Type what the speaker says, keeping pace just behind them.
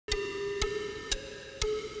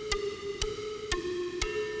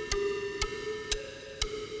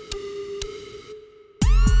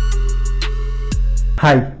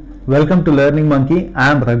Hi, welcome to Learning Monkey. I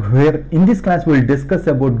am Raghu here. In this class, we will discuss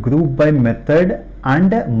about group by method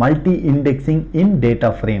and multi-indexing in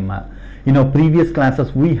data frame. In our previous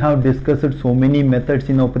classes, we have discussed so many methods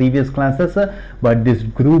in our previous classes, but this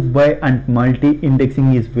group by and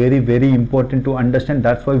multi-indexing is very important to understand.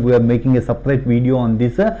 That's why we are making a separate video on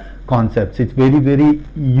these concepts. It's very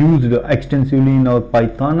used extensively in our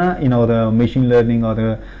Python, in our machine learning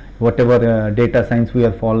or whatever data science we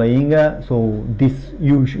are following. So this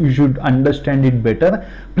you should understand it better.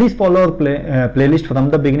 Please follow our playlist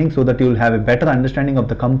from the beginning so that you will have a better understanding of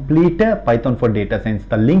the complete Python for data science.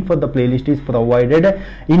 The link for the playlist is provided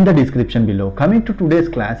in the description below. Coming to today's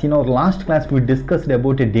class, in our last class we discussed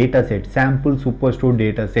about a data set, sample superstore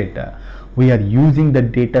data set. We are using the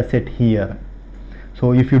data set here.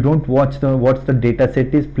 So if you don't watch what the data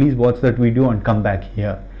set is, please watch that video and come back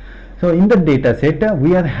here. So in the data set,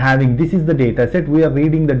 we are having, this is the data set. We are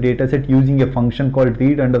reading the data set using a function called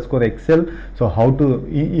read_excel. So how to,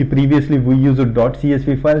 previously we used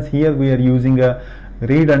 .csv files. Here we are using a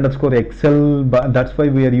read_excel, but that's why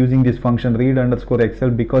we are using this function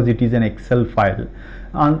read_excel, because it is an Excel file.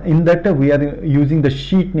 And in that we are using the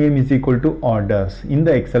sheet name is equal to orders. In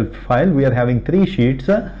the Excel file, we are having 3 sheets.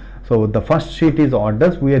 So the first sheet is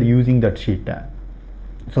orders. We are using that sheet.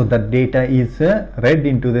 So the data is read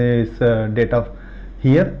into this data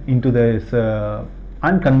here into this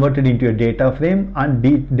and converted into a data frame, and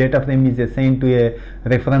data frame is assigned to a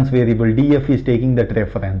reference variable. df is taking that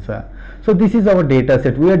reference. So this is our data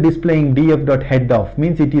set. We are displaying df.headof,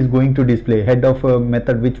 means it is going to display head of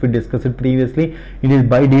method which we discussed previously. It is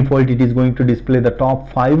by default it is going to display the top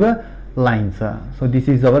 5 lines. So this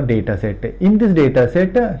is our data set. In this data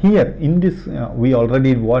set here in this we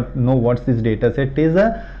already know what this data set is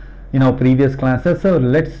in our previous classes. So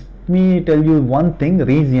let me tell you one thing.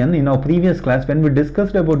 Region, in our previous class when we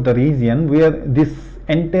discussed about the region, where this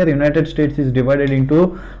entire United States is divided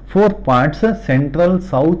into 4 parts: central,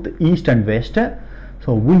 south, east and west.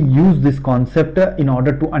 So we use this concept in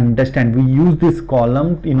order to understand, we use this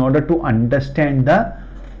column in order to understand the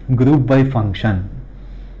group by function.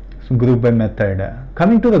 Group by method.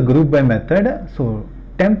 Coming to the group by method, so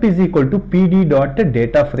temp is equal to pd dot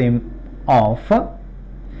data frame of.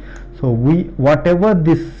 So we whatever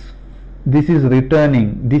this is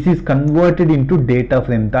returning, this is converted into data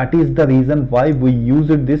frame. That is the reason why we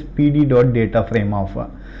used this pd dot data frame of.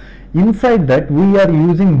 Inside that we are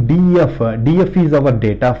using df. Df is our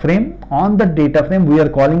data frame. On the data frame we are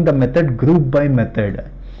calling the method group by method.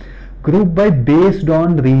 Group by based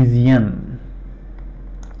on region.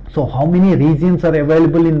 So how many regions are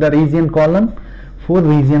available in the region column? 4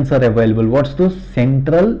 regions are available. What's those?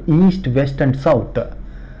 Central, east, west and south.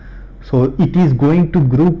 So it is going to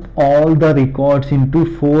group all the records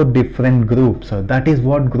into 4 different groups. That is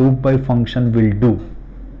what group by function will do.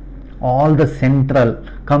 All the central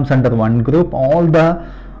comes under one group, all the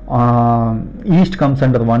east comes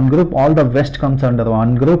under one group, all the west comes under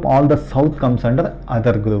one group, all the south comes under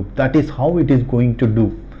other group. That is how it is going to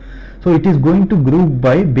do. So it is going to group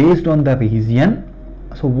by based on the region.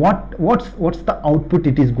 So what's the output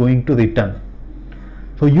it is going to return?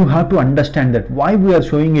 So you have to understand that. Why we are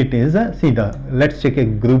showing it is, let's check a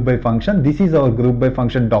group by function. This is our group by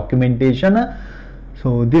function documentation.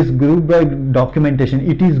 So this group by documentation,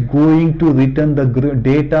 it is going to return the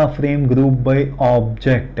data frame group by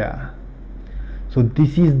object. So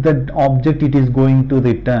this is the object it is going to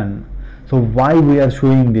return. So why we are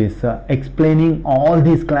showing this? Explaining all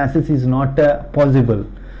these classes is not possible,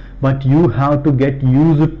 but you have to get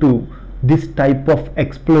used to this type of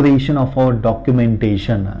exploration of our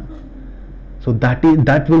documentation. So that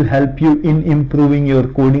will help you in improving your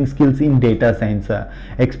coding skills in data science.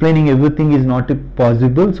 Explaining everything is not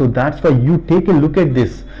possible, so that's why you take a look at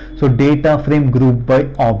this. So data frame group by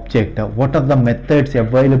object. What are the methods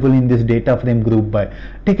available in this data frame group by?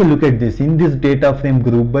 Take a look at this. In this data frame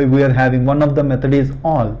group by, we are having one of the method is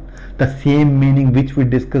all. The same meaning which we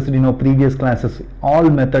discussed in our previous classes. All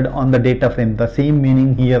method on the data frame. The same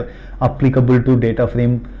meaning here applicable to data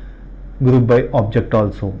frame group by object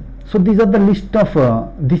also. So these are the list of,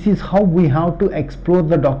 this is how we have to explore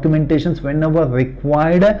the documentations whenever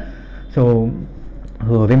required. So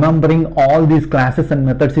remembering all these classes and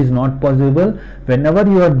methods is not possible. Whenever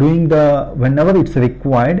you are doing whenever it's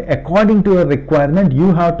required, according to your requirement,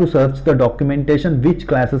 you have to search the documentation, which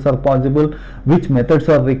classes are possible, which methods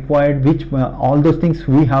are required, which all those things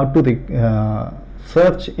we have to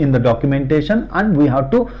search in the documentation, and we have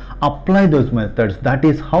to apply those methods. That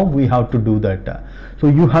is how we have to do that. So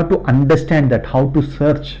you have to understand that how to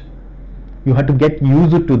search you have to get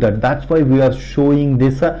used to that. That's why we are showing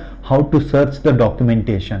this how to search the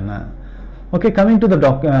documentation. Okay, coming to the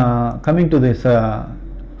coming to this,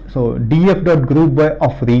 so df.groupby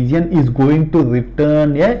of region is going to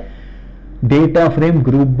return a data frame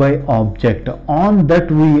group by object. On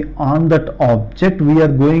that object we are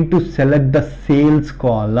going to select the sales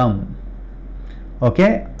column.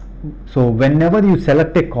 Okay, so whenever you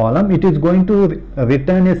select a column, it is going to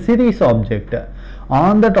return a series object.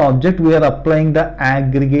 On that object we are applying the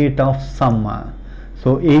aggregate of sum.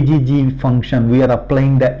 So AGG function, we are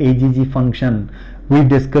applying the AGG function. We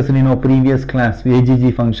discussed in our previous class,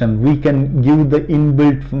 AGG function. We can give the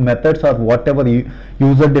inbuilt methods or whatever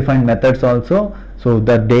user defined methods also. So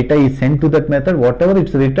the data is sent to that method, whatever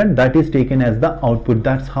it's written, that is taken as the output.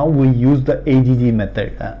 That's how we use the AGG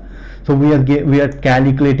method. So we are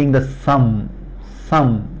calculating the sum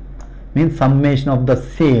means summation of the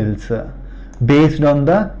sales based on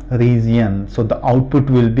the region. So the output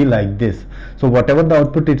will be like this. So whatever the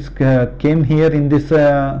output it's came here in this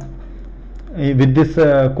with this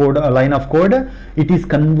code, line of code, it is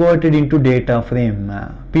converted into data frame,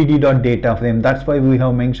 pd.data frame. That's why we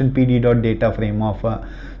have mentioned pd.data frame of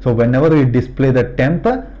so whenever we display the temp,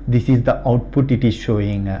 this is the output it is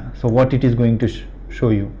showing. So what it is going to show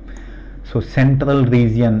you. So central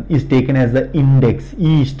region is taken as the index,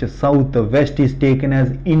 east, south, west is taken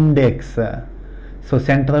as index. So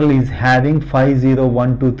central is having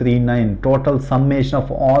 501239. Total summation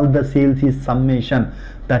of all the sales is summation.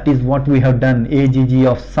 That is what we have done. AGG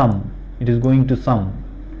of sum. It is going to sum.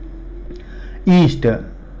 East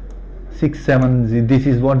 670. This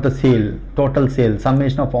is what the sale, total sale,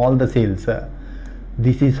 summation of all the sales.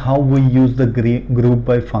 This is how we use the group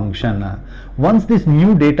by function. Once this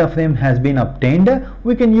new data frame has been obtained,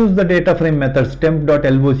 we can use the data frame methods temp.loc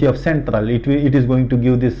of central. It is going to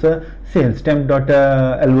give this sales. Temp.loc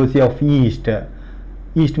of east.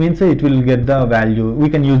 East means it will get the value. We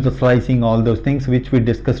can use the slicing, all those things which we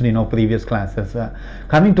discussed in our previous classes.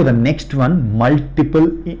 Coming to the next one,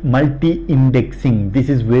 multi-indexing. This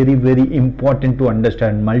is very, very important to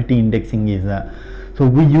understand. Multi-indexing is so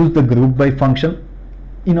we use the group by function.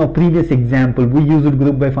 In our previous example, we used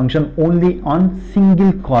group by function only on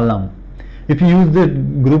single column. If you use the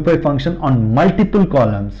group by function on multiple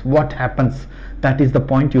columns, what happens? That is the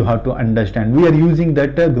point you have to understand. We are using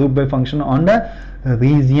that group by function on the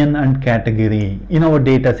region and category in our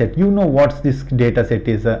data set. You know what this data set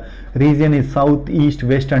is. Region is south, east,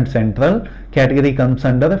 west and central. Category comes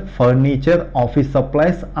under furniture, office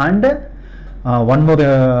supplies and one more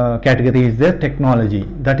category is there, technology.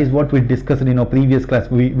 That is what we discussed in our previous class.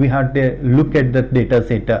 We had to look at that data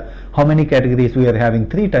set. How many categories we are having?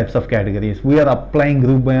 3 types of categories. We are applying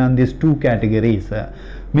group by on these 2 categories.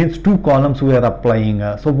 Means 2 columns we are applying.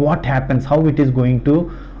 So what happens? How it is going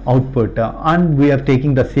to output? And we are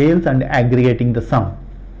taking the sales and aggregating the sum.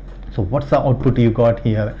 So what's the output you got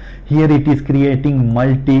here? Here it is creating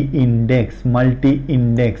multi-index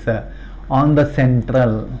on the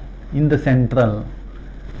central. In the central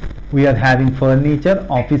we are having furniture,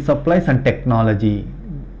 office supplies and technology.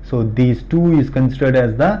 So these 2 is considered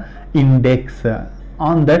as the index.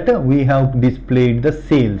 On that we have displayed the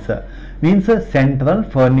sales. Means central,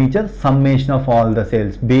 furniture, summation of all the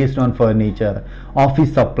sales based on furniture.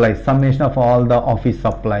 Office supplies, summation of all the office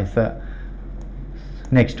supplies.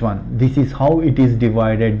 Next one, this is how it is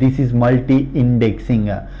divided. This is multi-indexing.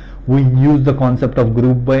 We use the concept of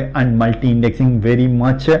group by and multi-indexing very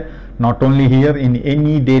much. Not only here, in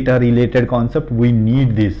any data related concept we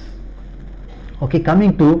need this. Okay,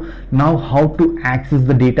 coming to now how to access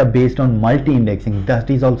the data based on multi-indexing. That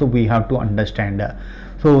is also we have to understand.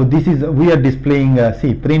 So this is, we are displaying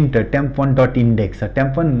see, print temp1.index.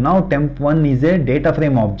 temp1, now temp1 is a data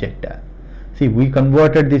frame object. See, we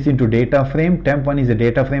converted this into data frame. Temp1 is a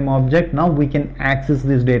data frame object. Now we can access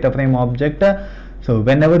this data frame object. So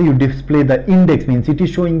whenever you display the index, means it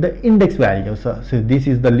is showing the index values. So this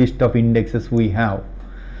is the list of indexes we have.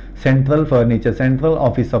 Central, furniture, central,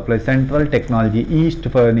 office supplies, central, technology, east,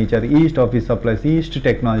 furniture, east, office supplies, east,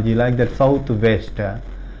 technology, like that, south, west.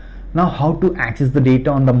 Now how to access the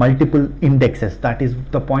data on the multiple indexes? That is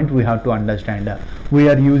the point we have to understand. We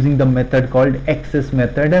are using the method called access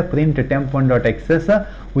method. Print temp1.access.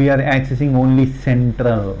 We are accessing only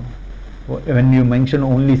central. When you mention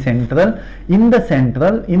only central, in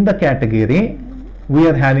the category we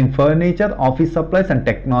are having furniture, office supplies and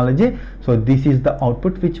technology. So this is the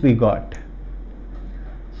output which we got.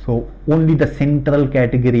 So only the central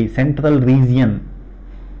category, central region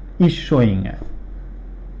is showing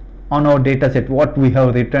on our data set. What we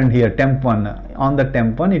have returned here, temp1, on the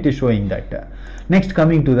temp1 it is showing that. Next,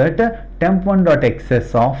 coming to that,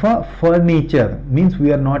 temp1.access of furniture, means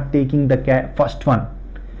we are not taking the first one.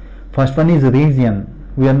 First one is region.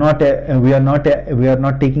 we are not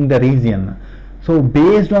taking the region. So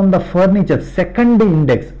based on the furniture second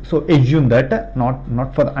index, so assume that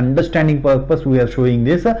not for understanding purpose we are showing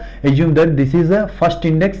this, assume that this is a first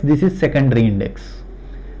index, this is secondary index,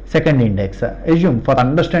 second index. Assume for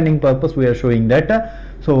understanding purpose we are showing that.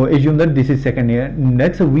 So assume that this is second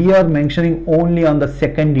index. We are mentioning only on the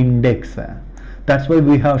second index. That's why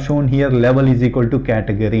we have shown here level is equal to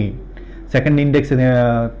category. Second index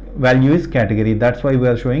value is category. That's why we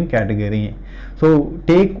are showing category. So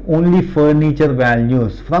take only furniture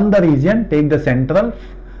values from the region. Take the central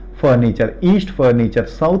furniture, east furniture,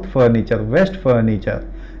 south furniture, west furniture.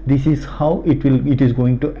 This is how it is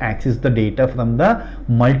going to access the data from the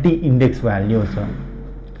multi-index values.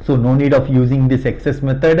 So no need of using this access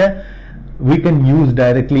method. We can use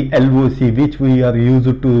directly LOC, which we are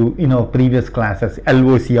used to in our previous classes.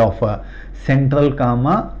 LOC of central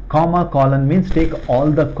comma column means take all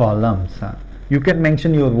the columns. You can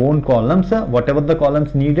mention your own columns, whatever the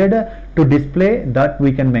columns needed to display, that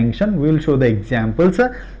we can mention. We will show the examples.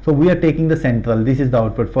 So we are taking the central. This is the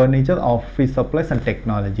output: furniture, office supplies and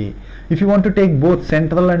technology. If you want to take both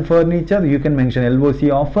central and furniture, you can mention LOC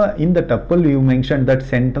of in the tuple you mentioned that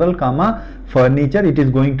central comma furniture. It is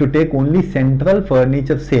going to take only central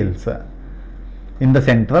furniture sales. In the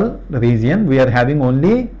central region we are having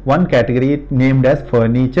only one category named as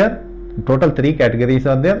furniture. Total 3 categories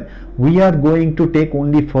are there. We are going to take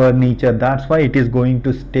only furniture. That's why it is going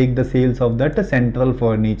to take the sales of that central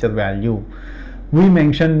furniture value. We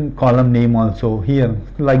mention column name also here,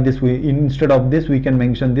 like this. We instead of this we can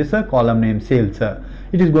mention this column name sales.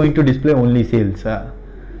 It is going to display only sales.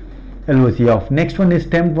 LOC of. Next one is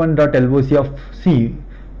temp1.loc of C.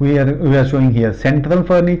 We are showing here central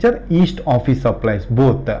furniture, east office supplies,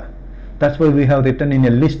 both. That's why we have written in a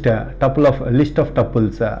list tuple of list of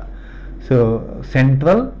tuples. So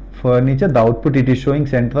central furniture, the output it is showing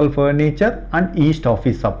central furniture and east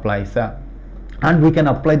office supplies. And we can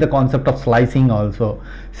apply the concept of slicing also.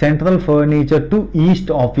 Central furniture to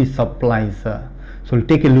east office supplies. So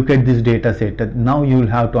take a look at this data set. Now you will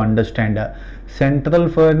have to understand central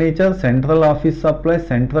furniture, central office supplies,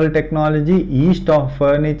 central technology, east of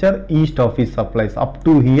furniture, east office supplies. Up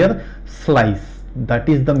to here slice. That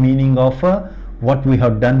is the meaning of what we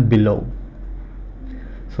have done below.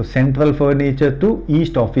 So central furniture to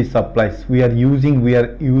east office supplies. We are using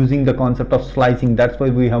the concept of slicing. That's why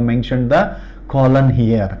we have mentioned the column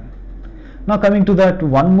here. Now coming to that,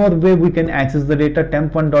 one more way we can access the data: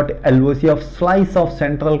 temp1.loc of slice of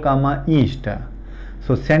central comma east.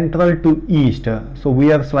 So central to east. So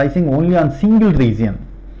we are slicing only on single region,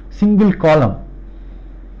 single column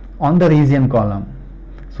on the region column.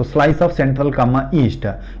 So slice of central comma east.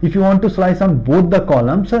 If you want to slice on both the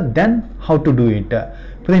columns, then how to do it?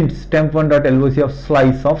 Print temp1.loc of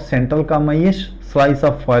slice of central comma east, slice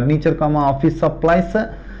of furniture comma office supplies.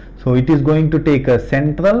 So it is going to take a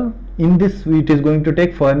central. In this it is going to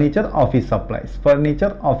take furniture office supplies,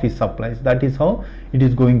 furniture office supplies. That is how it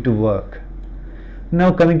is going to work.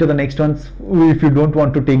 Now coming to the next ones, if you don't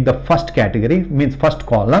want to take the first category, means first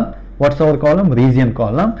column, what's our column? Region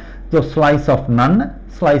column. So slice of none,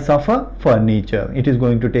 slice of furniture. It is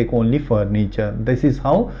going to take only furniture. This is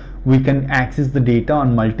how we can access the data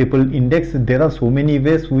on multiple index. There are so many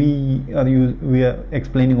ways. We are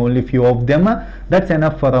explaining only few of them. That's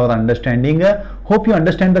enough for our understanding. Hope you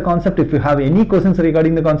understand the concept. If you have any questions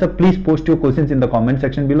regarding the concept, please post your questions in the comment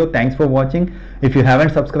section below. Thanks for watching. If you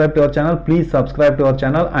haven't subscribed to our channel, please subscribe to our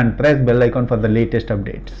channel and press bell icon for the latest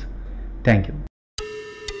updates. Thank you.